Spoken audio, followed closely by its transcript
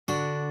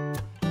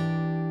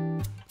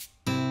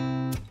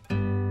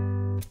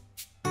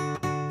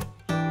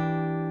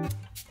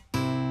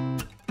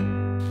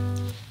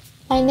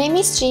My name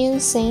is Ji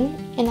Singh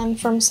and I'm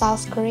from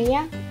South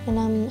Korea and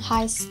I'm a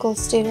high school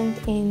student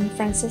in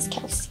Francis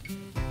Kelsey.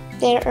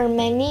 There are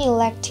many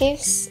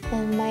electives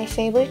and my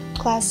favorite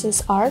class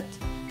is art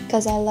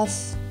because I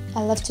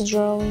love to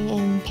drawing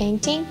and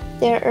painting.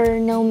 There are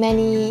no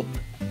many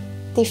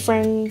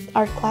different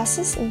art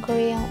classes in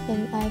Korea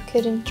and I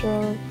couldn't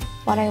draw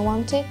what I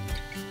wanted.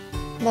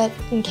 But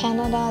in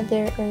Canada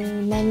there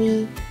are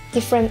many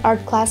different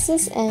art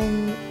classes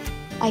and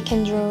I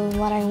can draw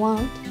what I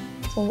want.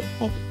 So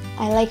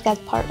I like that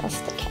part of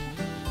the camp.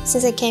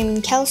 Since I came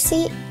in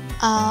Kelsey,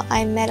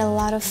 I met a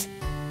lot of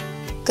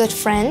good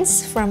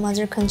friends from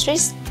other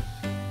countries.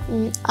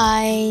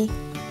 I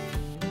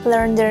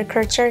learned their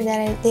culture that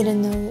I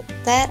didn't know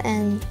that,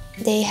 and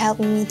they helped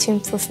me to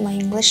improve my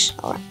English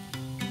a lot.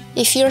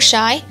 If you're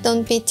shy,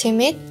 don't be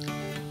timid.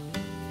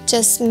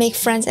 Just make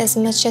friends as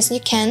much as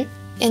you can.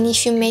 And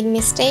if you make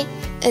mistake,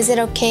 is it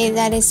okay?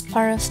 That is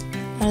part of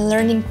a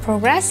learning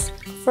progress.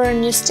 For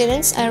new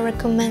students, I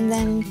recommend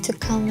them to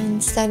come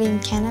and study in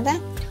Canada.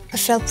 I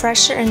felt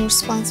pressure and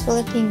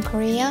responsibility in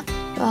Korea.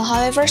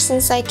 However,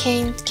 since I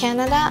came to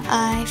Canada,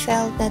 I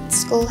felt that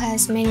school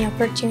has many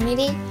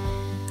opportunities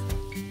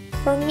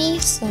for me,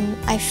 so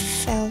I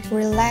felt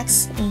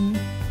relaxed and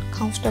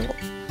comfortable.